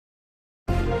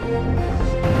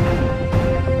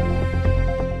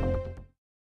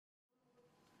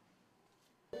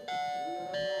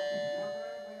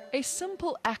A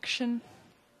simple action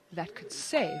that could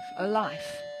save a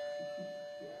life.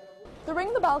 The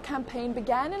Ring the Bell campaign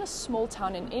began in a small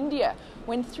town in India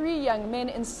when 3 young men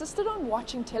insisted on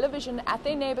watching television at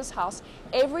their neighbor's house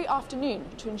every afternoon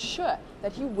to ensure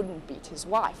that he wouldn't beat his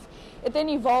wife. It then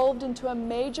evolved into a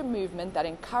major movement that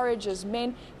encourages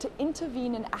men to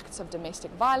intervene in acts of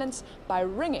domestic violence by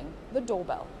ringing the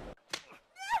doorbell.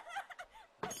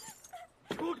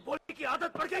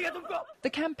 The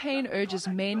campaign urges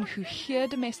men who hear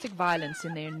domestic violence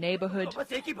in their neighborhood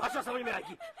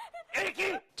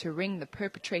to ring the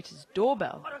perpetrator's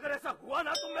doorbell.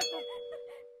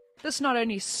 This not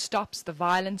only stops the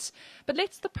violence, but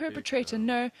lets the perpetrator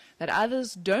know that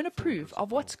others don't approve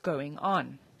of what's going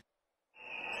on.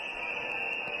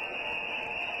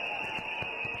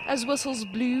 As whistles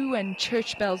blew and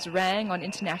church bells rang on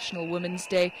International Women's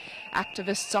Day,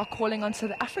 activists are calling on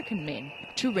South African men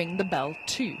to ring the bell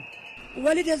too.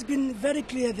 Well, it has been very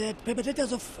clear that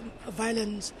perpetrators of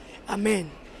violence are men,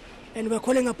 and we're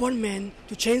calling upon men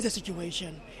to change the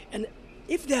situation. And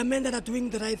if there are men that are doing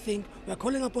the right thing, we're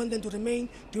calling upon them to remain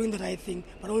doing the right thing,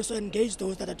 but also engage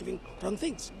those that are doing wrong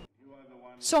things.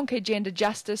 eNCA Gender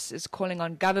Justice is calling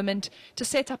on government to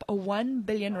set up a R1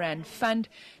 billion fund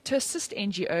to assist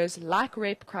NGOs like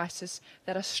Rape Crisis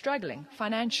that are struggling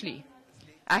financially.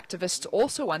 Activists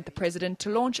also want the president to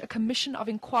launch a commission of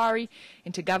inquiry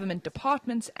into government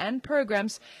departments and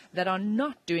programs that are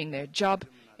not doing their job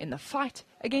in the fight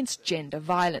against gender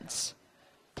violence.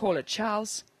 Paula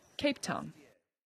Charles, Cape Town.